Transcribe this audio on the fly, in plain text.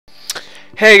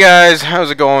Hey guys, how's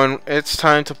it going? It's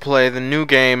time to play the new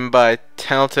game by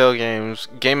Telltale Games,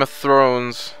 Game of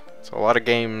Thrones. It's a lot of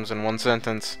games in one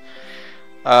sentence.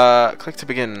 Click to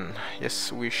begin.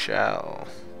 Yes, we shall.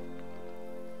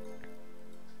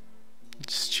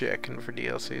 Just checking for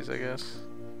DLCs, I guess.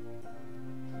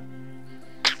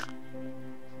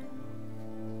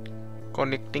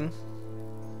 Connecting.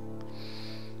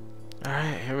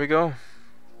 Alright, here we go.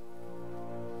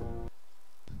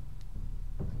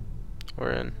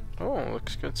 We're in. Oh,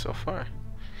 looks good so far.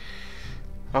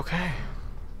 Okay.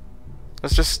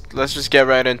 Let's just get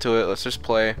right into it. Let's just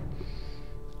play.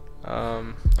 How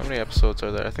many episodes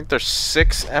are there? I think there's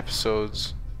 6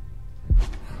 episodes.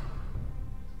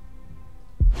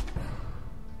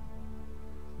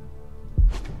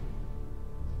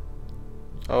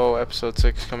 Oh, episode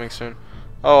 6 coming soon.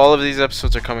 Oh, all of these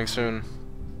episodes are coming soon.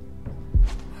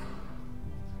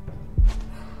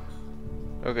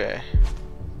 Okay.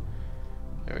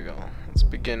 There we go. Let's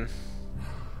begin.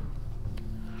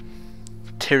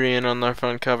 Tyrion on the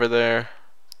front cover there.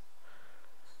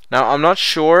 Now, I'm not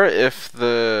sure if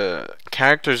the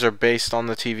characters are based on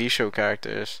the TV show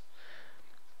characters.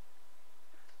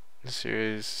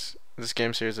 This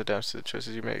game series adapts to the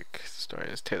choices you make. The story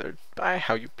is tailored by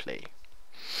how you play.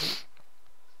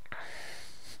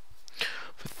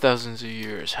 For thousands of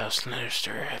years, House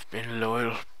Lannister have been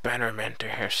loyal bannermen to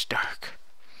Herr Stark.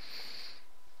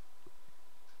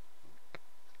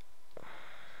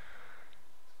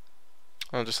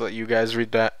 I'll just let you guys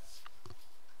read that.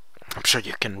 I'm sure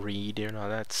you can read, you know,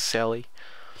 that's silly.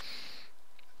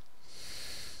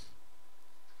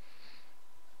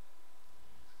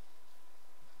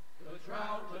 The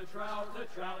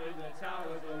trout in the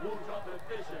tower, the wolves of the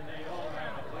fish, and they all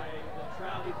ran away. The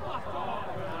trout he fought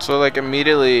off. So, like,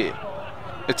 immediately,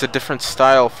 it's a different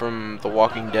style from the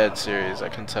Walking Dead series, I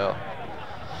can tell.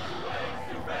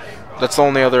 That's the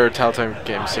only other Telltale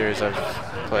game series I've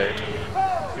played.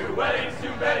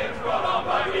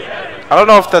 I don't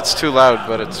know if that's too loud,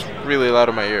 but it's really loud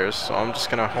in my ears, so I'm just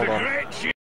gonna hold on.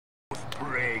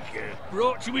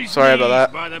 Sorry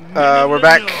about that. We're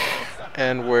back,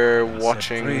 and we're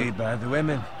watching. Set free by the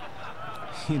women.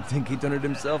 You'd think he'd done it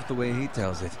himself the way he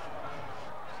tells it.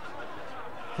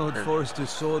 Lord Forrester's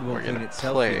sword won't clean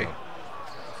itself. Play.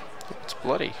 It's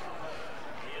bloody.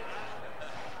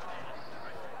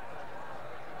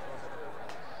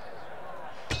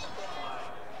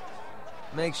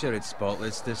 Make sure it's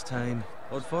spotless this time.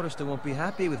 Lord Forrester won't be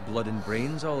happy with blood and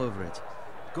brains all over it.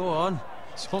 Go on.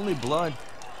 It's only blood.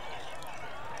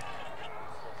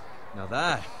 Now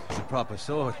that is a proper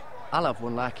sword. I'll have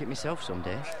one like it myself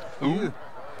someday. Ooh.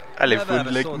 I live Never have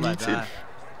with a like sword me like too. that.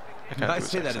 I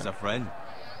say that as a friend.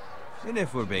 And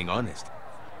if we're being honest,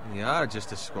 you are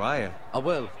just a squire. I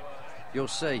will. You'll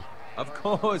see. Of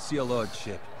course, your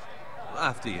lordship.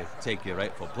 After you take your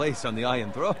rightful place on the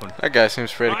Iron Throne. That guy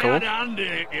seems pretty cool. I had a hand in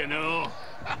it, you know.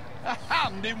 A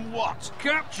hand in what?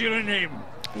 Capturing him.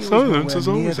 Silence is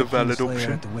always a valid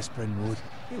option. At the Whispering Wood.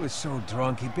 He was so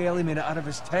drunk he barely made it out of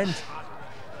his tent.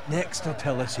 Next, he'll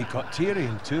tell us he caught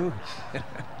Tyrion too.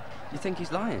 You think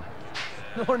he's lying?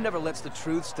 No one never lets the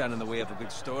truth stand in the way of a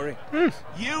good story.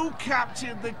 You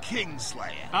captured the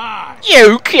Kingslayer. Aye.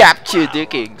 You captured the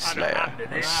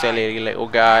Kingslayer. Silly little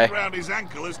guy. Round his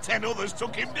ankle as 10 others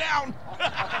took him down.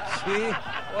 See?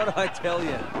 What did I tell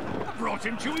you? I brought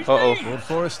him to his Uh-oh. knees. Lord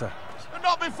Forrester.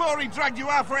 Not before he dragged you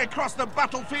halfway across the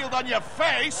battlefield on your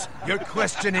face. You're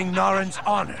questioning Norrin's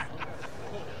honor.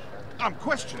 I'm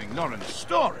questioning Norrin's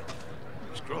story,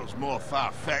 which grows more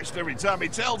far-fetched every time he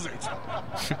tells it.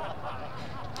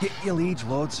 Get your liege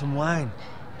lord some wine.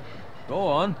 Go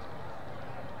on.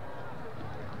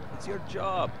 It's your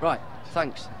job. Right,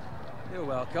 thanks. You're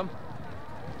welcome.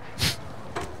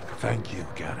 Thank you,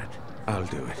 Gared. I'll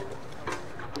do it.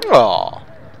 Aww.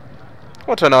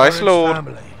 What a nice Norrin's lord.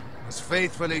 family has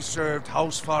faithfully served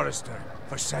House Forrester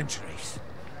for centuries.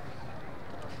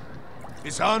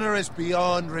 His honor is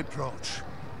beyond reproach,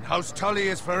 and House Tully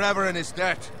is forever in his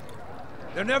debt.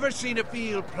 They've never seen a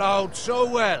field ploughed so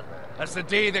well as the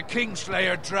day the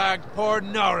Kingslayer dragged poor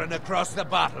Norrin across the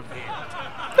battlefield.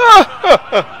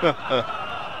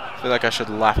 I feel like I should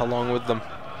laugh along with them.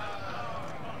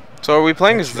 So are we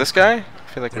playing as this guy? I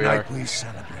feel like we are. Tonight we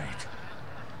celebrate.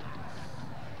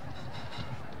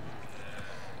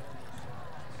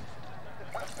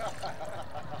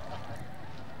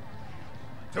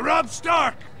 To Robb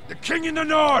Stark, the King in the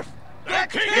North! The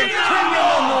King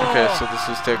Okay, so this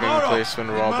is taking place when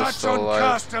Robb is march still on alive.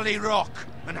 Casterly Rock,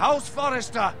 and House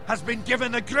Forrester has been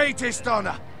given the greatest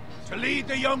honor to lead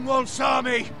the Young Wolf's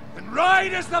army and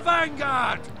ride as the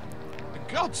vanguard. The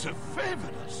gods have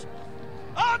favored us.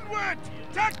 Onward!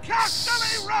 To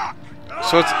Castle Rock!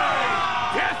 So it's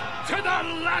Death to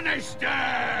the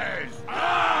Lannisters!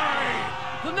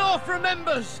 Aye! The North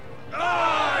remembers!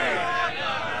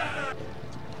 Aye!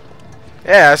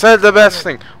 yeah, I said the best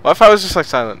thing. What if I was just like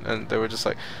silent and they were just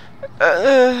like,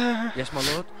 Yes, my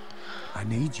lord. I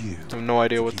need you. I have no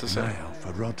idea to what keep to an say. eye out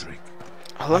for Roderick.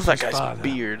 I love that As his guy's father,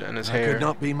 beard and his I hair. could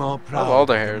not be more proud all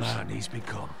the of hairs. the man he's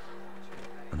become.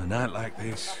 On a night like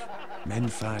this, men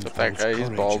find Except that false guy, he's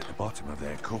courage bald. at the bottom of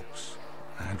their cups.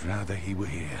 I'd rather he were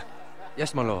here.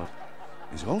 Yes, my lord.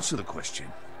 There's also the question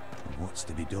of what's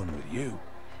to be done with you.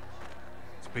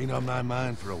 It's been on my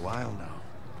mind for a while now.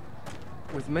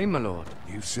 With me, my lord.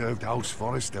 You've served House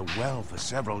Forrester well for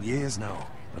several years now,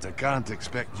 but I can't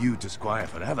expect you to squire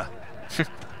forever.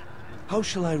 How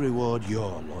shall I reward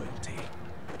your loyalty?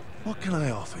 What can I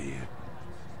offer you?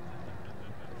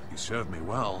 You serve me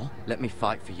well. Let me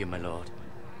fight for you, my lord.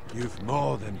 You've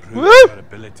more than proved Woo! your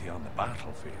ability on the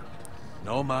battlefield.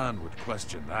 No man would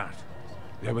question that.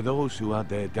 There were those who had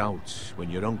their doubts when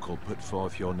your uncle put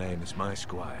forth your name as my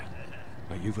squire.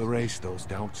 But you've erased those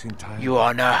doubts entirely. You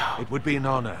are now. It would be an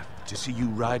honor to see you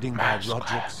riding by My squire.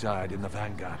 Roderick's side in the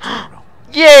vanguard tomorrow.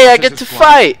 Yay, I Not get as to a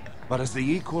squire, fight! but as the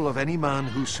equal of any man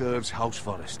who serves House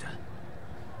Forrester.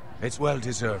 It's well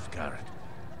deserved, Gared.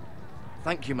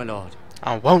 Thank you, my lord.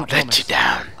 I won't I let promise. you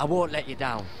down. I won't let you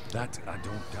down. That I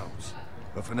don't doubt.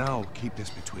 But for now, keep this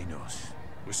between us.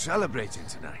 We're celebrating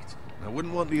tonight. I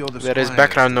wouldn't want the other There is squires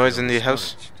background to noise feel in the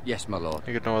house. discouraged. Yes, my lord.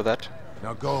 You could know that.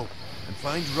 Now go and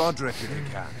find Roderick if you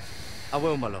can. I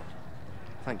will, my lord.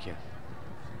 Thank you.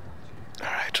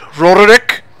 Alright,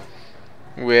 Roderick!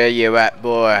 Where you at,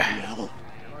 boy?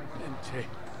 Empty.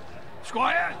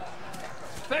 Squire!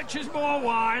 Fetch us more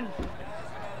wine!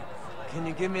 Can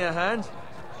you give me a hand?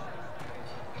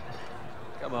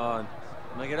 Come on.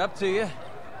 I'll make it up to you.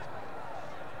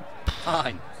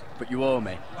 Fine, but you owe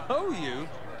me. Oh, you?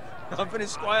 I've been a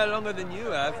squire longer than you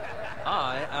have.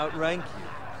 I outrank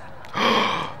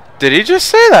you. Did he just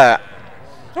say that?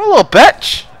 You little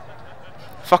bitch!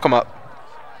 Fuck him up.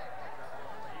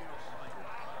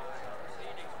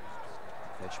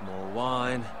 Fetch more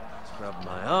wine, scrub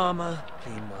my armor,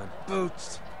 clean my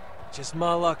boots. Just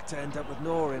my luck to end up with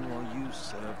Norin while you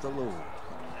serve the Lord.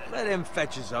 Let him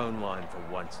fetch his own wine for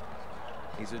once.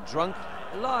 He's a drunk,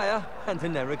 a liar, and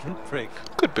an arrogant prick.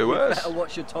 Could be worse. Better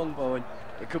watch your tongue, Bowen.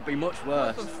 It could be much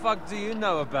worse. What the fuck do you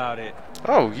know about it?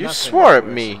 Oh, you Nothing swore at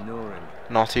worse me, than Norin.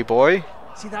 naughty boy.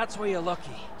 See, that's where you're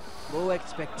lucky. Low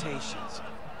expectations.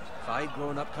 If I'd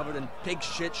grown up covered in pig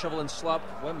shit, shoveling slop,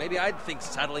 well, maybe I'd think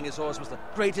saddling his horse was the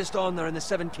greatest honor in the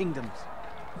Seven Kingdoms.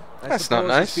 I That's not suppose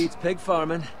nice. It beats pig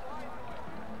farming.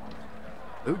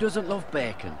 Who doesn't love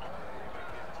bacon?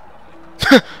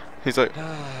 He's like, Pig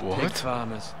what?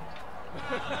 farmers.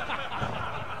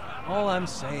 All I'm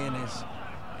saying is,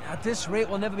 at this rate,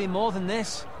 we'll never be more than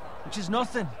this, which is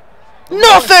nothing.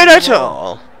 Nothing at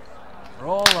all! For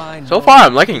all I know, So far,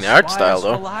 I'm liking the art squires style,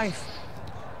 though. for life.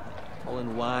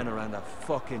 Pulling wine around a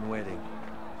fucking wedding.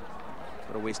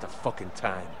 What a waste of fucking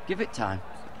time. Give it time.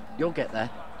 You'll get there.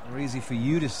 Or easy for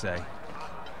you to say.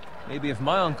 Maybe if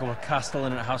my uncle were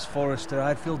castellan at House Forrester,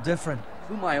 I'd feel different.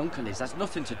 Who my uncle is has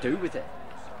nothing to do with it.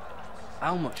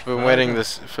 How much I've been further? waiting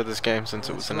for this game since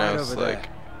it was It's right announced. over there. Like,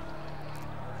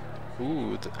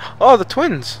 ooh, oh, the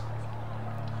twins.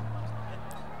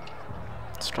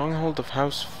 Stronghold of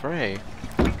House Frey.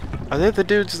 Are they the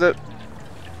dudes that?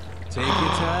 Take your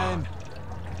time.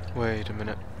 Wait a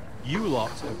minute. You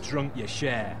lot have drunk your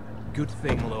share. Good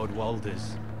thing Lord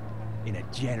Walder's in a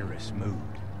generous mood.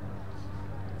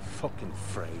 Fucking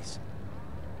phrase.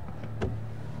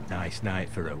 Nice night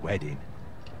for a wedding.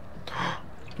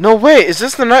 No, wait, is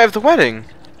this the night of the wedding?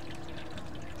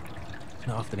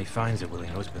 Not often he finds a willing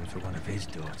husband for one of his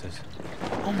daughters.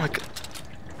 Oh my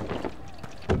god.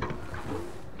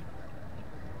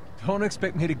 Don't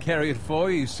expect me to carry it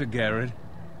for you, Sir Gared.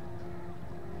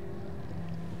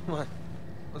 What?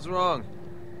 What's wrong?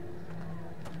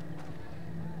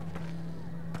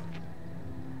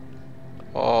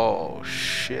 Oh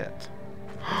shit.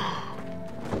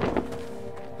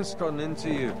 What's gotten into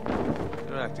you?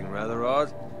 You're acting rather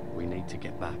odd. We need to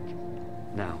get back.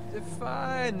 Now. They're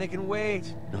fine, they can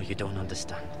wait. No, you don't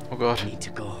understand. Oh god. We need to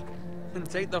go. And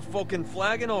take the fucking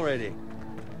flagon already.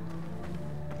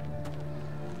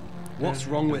 What's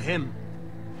wrong with him?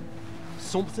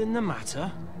 Something the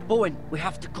matter? Bowen, we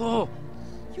have to go.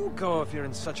 You go if you're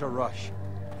in such a rush.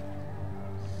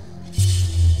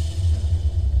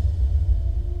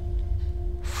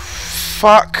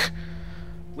 Fuck.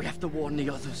 We have to warn the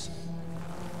others.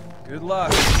 Good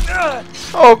luck.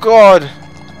 Oh god.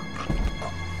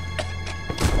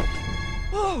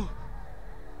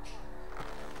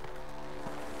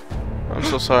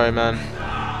 so sorry, man.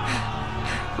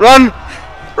 Run!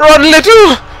 Run,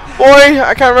 little boy!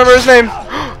 I can't remember his name.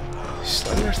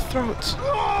 Slit their throats.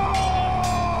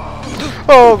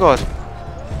 Oh god.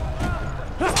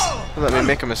 Let me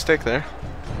make a mistake there.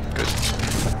 Good.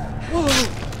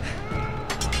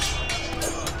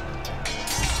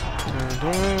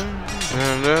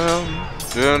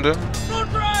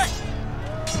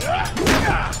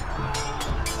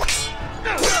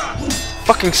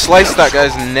 Fucking slice that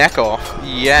guy's neck off.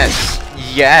 Yes.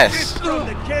 Yes. Do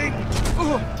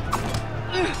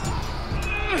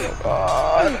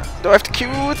I have to Q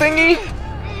thingy?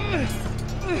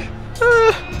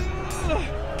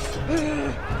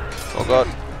 Oh god.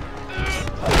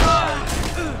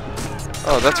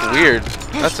 Oh, that's weird.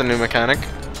 That's a new mechanic.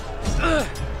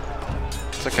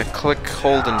 It's like a click,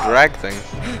 hold, and drag thing.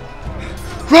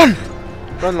 Run!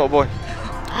 Run, little boy.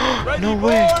 No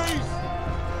way.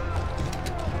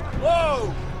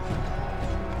 Whoa!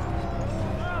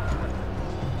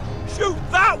 Shoot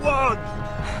that one!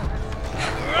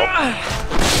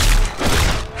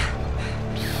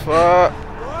 Fuck.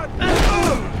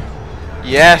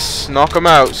 Yes! Knock him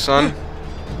out, son.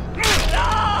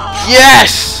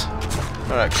 Yes!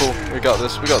 Alright, cool. We got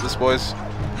this. We got this, boys.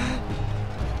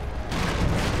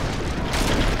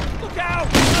 Look out!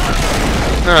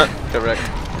 Get wrecked.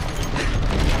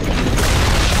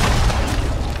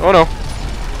 Oh no.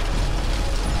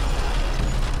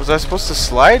 Was I supposed to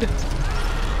slide?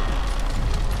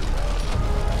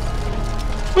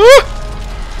 Woo!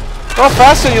 Go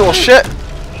faster, you little shit!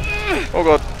 Oh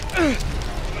god.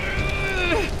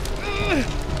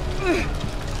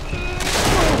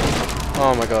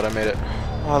 Oh my god, I made it.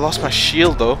 Oh, I lost my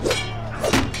shield though.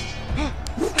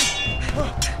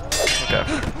 Okay.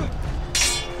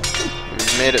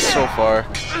 We've made it so far.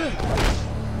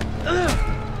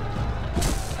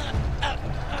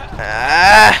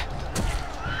 Ah!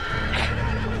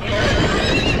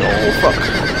 Oh fuck.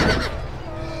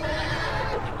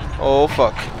 Oh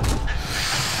fuck.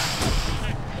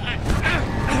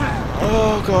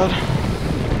 Oh god.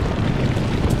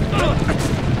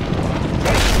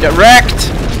 Get wrecked!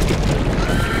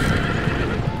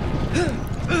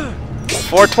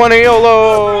 420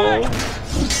 YOLO!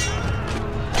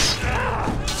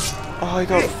 Oh, I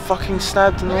got fucking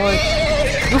stabbed in the leg.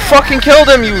 You fucking killed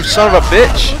him, you son of a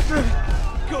bitch!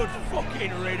 Good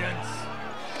fucking riddance.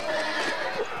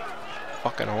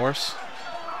 Fucking horse.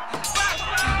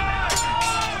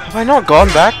 Have I not gone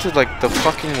back to like the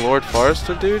fucking Lord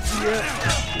Forrester dude yet?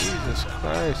 Jesus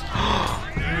Christ.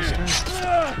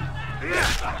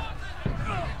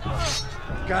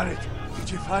 Gared,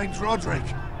 did you find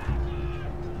Roderick?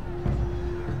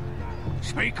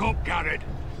 Speak up, Gared.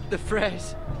 The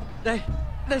Freys. They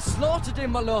slaughtered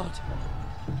him, my lord.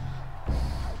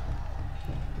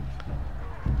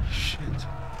 Shit.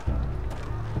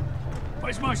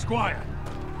 Where's my squire?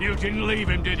 You didn't leave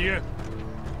him, did you?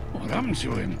 What happened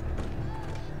to him?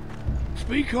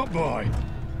 Speak up, boy.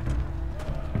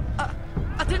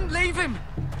 I didn't leave him,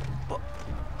 but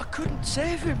I couldn't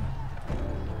save him.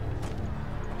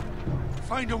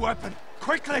 Find a weapon,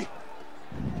 quickly!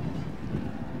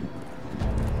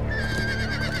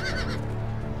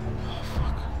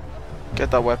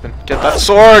 Get that weapon. Get that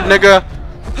sword, nigga!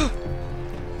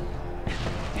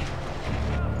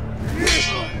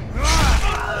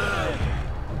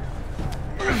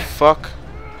 Fuck.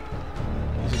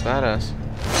 He's a badass.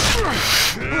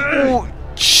 Oh,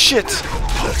 shit!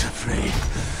 Not afraid,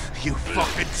 you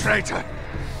fucking traitor!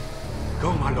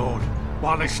 Go, my lord,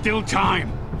 while there's still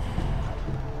time.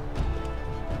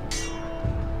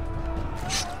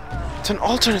 It's an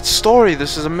alternate story.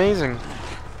 This is amazing.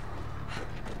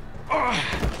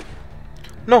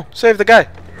 No, save the guy.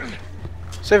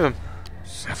 Save him.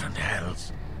 7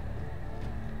 hells.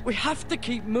 We have to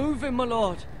keep moving, my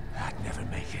lord. I'd never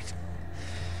make it.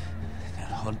 They'll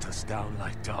hunt us down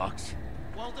like dogs.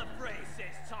 Well, the phrase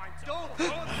says time to go.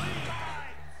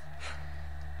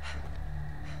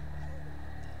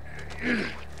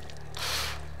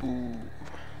 Ooh.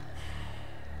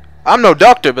 I'm no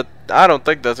doctor, but I don't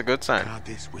think that's a good sign. Guard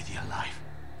this with your life.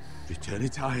 Return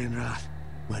it to Ironrath,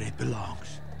 where it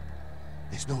belongs.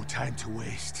 There's no time to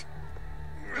waste.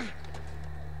 I'll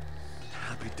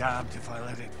be damned if I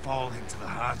let it fall into the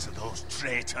hands of those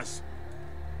traitors.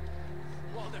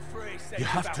 You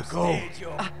have to go.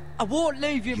 I won't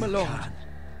leave you, my lord. Can,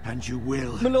 and you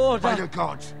will. My lord, By the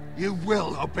gods, you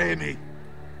will obey me.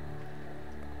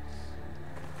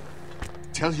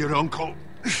 Tell your uncle.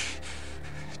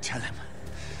 Tell him.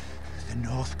 The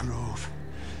North Grove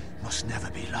must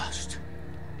never be lost.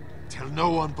 Tell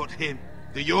no one but him.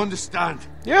 Do you understand?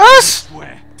 Yes!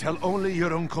 Swear. Tell only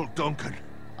your Uncle Duncan.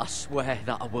 I swear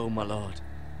that I will, my lord.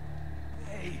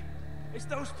 Hey, it's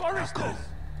those foresters!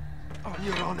 On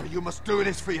your honor, you must do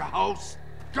this for your house.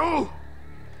 Go!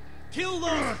 Kill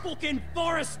those fucking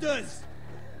foresters!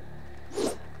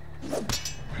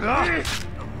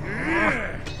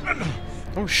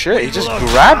 Oh shit, he just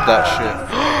grabbed that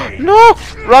shit. No!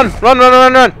 Run! Run, run,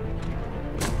 run, run!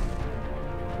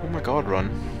 Oh my god, run.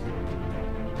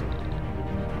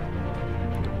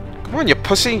 Come on, you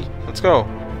pussy! Let's go.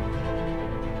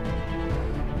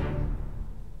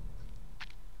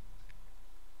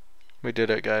 We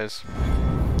did it, guys.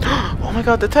 Oh my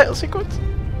god, the title sequence!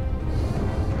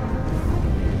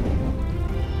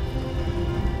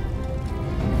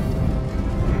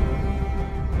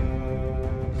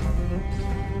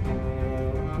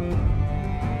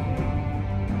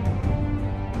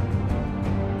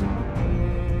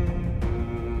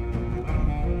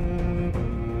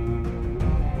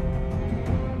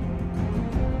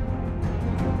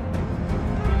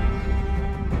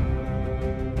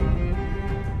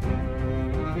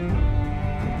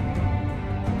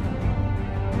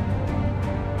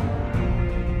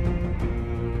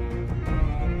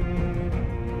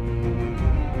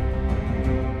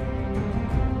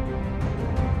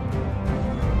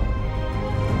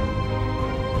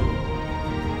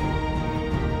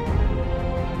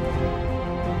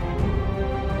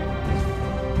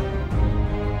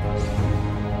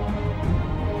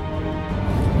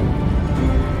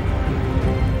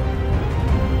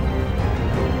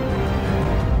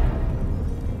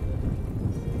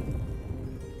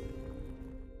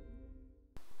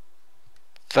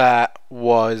 That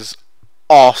was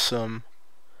awesome.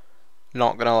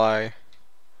 Not gonna lie.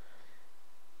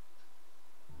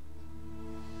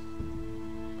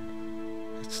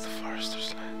 It's the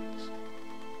Forester's Lands.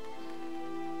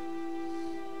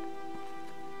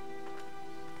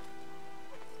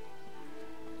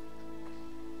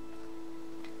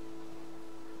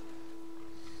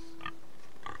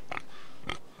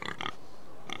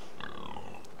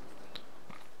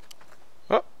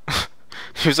 Oh.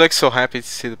 He was like so happy to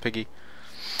see the piggy.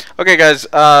 Okay guys,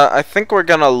 I think we're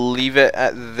gonna leave it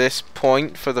at this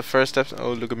point for the first episode.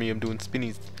 Oh, look at me, I'm doing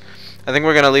spinnies. I think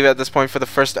we're gonna leave it at this point for the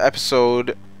first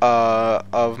episode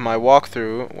of my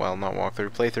walkthrough. Well, not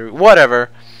walkthrough, playthrough, whatever.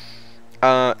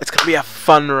 It's gonna be a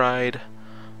fun ride.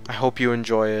 I hope you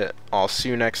enjoy it. I'll see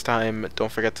you next time.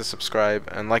 Don't forget to subscribe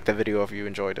and like the video if you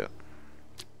enjoyed it.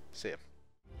 See ya.